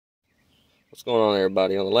What's going on,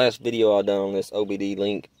 everybody? On the last video I done on this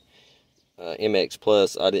OBDLINK MX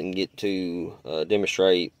Plus, I didn't get to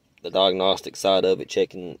demonstrate the diagnostic side of it,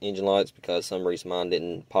 checking engine lights, because for some reason mine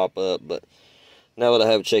didn't pop up. But now that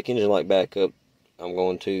I have a check engine light backup, I'm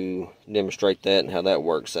going to demonstrate that and how that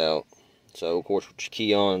works out. So, of course, with your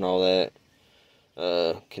key on and all that,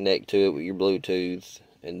 connect to it with your Bluetooth,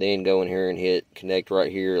 and then go in here and hit connect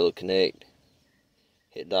right here. It'll connect.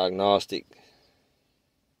 Hit diagnostic.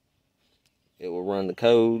 It will run the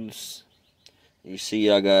codes. You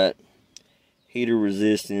see I got heater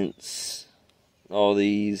resistance, all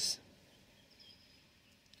these.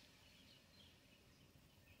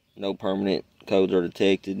 No permanent codes are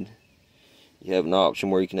detected. You have an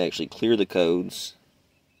option where you can actually clear the codes.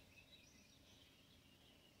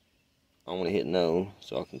 I'm going to hit no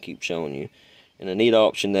so I can keep showing you. And a neat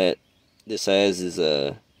option that this has is,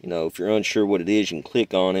 if you're unsure what it is, you can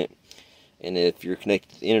click on it. And if you're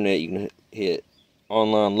connected to the internet, you can hit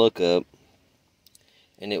online lookup,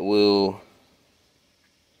 and it will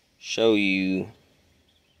show you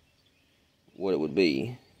what it would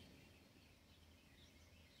be.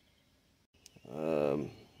 And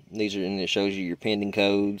it shows you your pending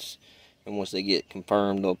codes, and once they get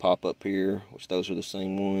confirmed, they'll pop up here, which those are the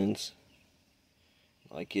same ones.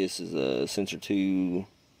 Like this is a sensor 2,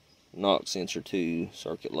 knock sensor 2,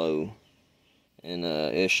 circuit low, and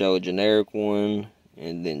it'll show a generic one,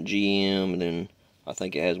 and then GM, and then I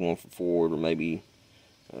think it has one for Ford or maybe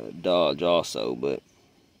Dodge also. But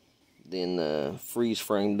then freeze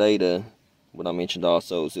frame data, what I mentioned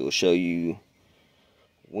also, is it will show you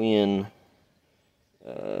when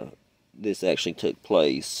this actually took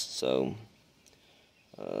place. So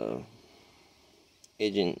the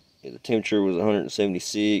temperature was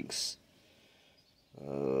 176,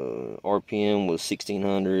 RPM was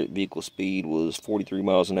 1600, vehicle speed was 43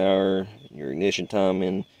 miles an hour, your ignition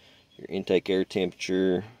timing, your intake air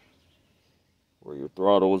temperature, where your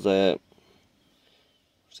throttle was at.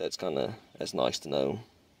 So that's nice to know.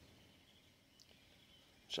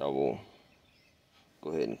 So I will go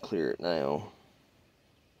ahead and clear it now.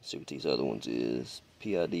 See what these other ones is.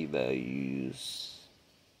 PID values,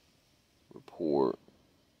 report.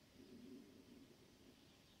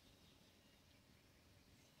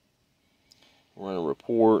 Run a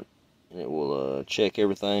report, and it will check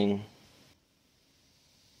everything.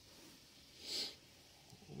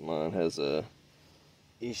 Mine has a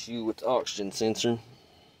issue with the oxygen sensor,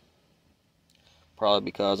 probably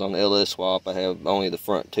because on the LS swap I have only the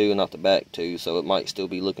front two and not the back two, so it might still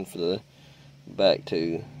be looking for the back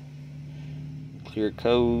two. Clear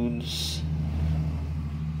codes.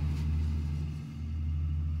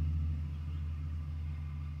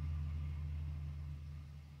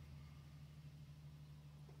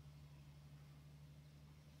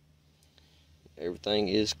 Everything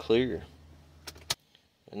is clear.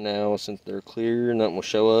 And now, since they're clear, nothing will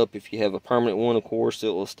show up. If you have a permanent one, of course, it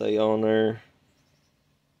will stay on there.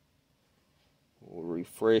 We'll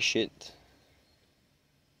refresh it.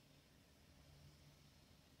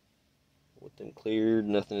 With them cleared,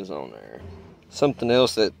 nothing is on there. Something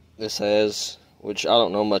else that this has, which I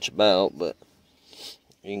don't know much about, but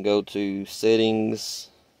you can go to settings,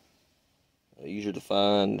 user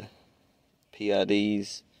defined,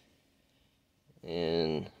 PIDs,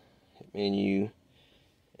 and hit menu.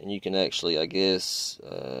 And you can actually, I guess,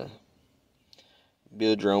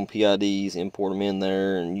 build your own PIDs, import them in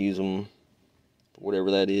there, and use them for whatever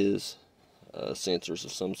that is. Sensors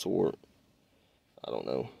of some sort. I don't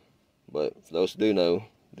know. But for those who do know,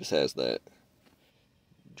 this has that.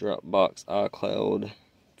 Dropbox iCloud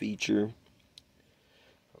feature.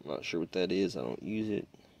 I'm not sure what that is. I don't use it.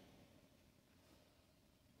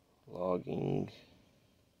 Logging.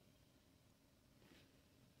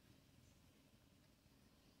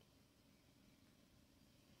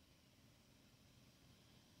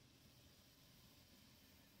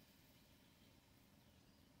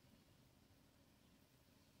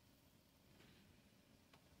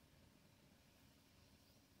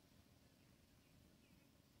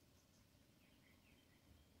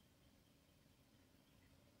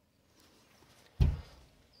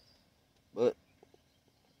 But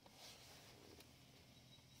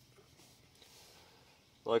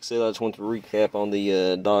like I said, I just want to recap on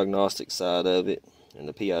the diagnostic side of it and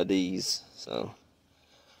the PIDs. So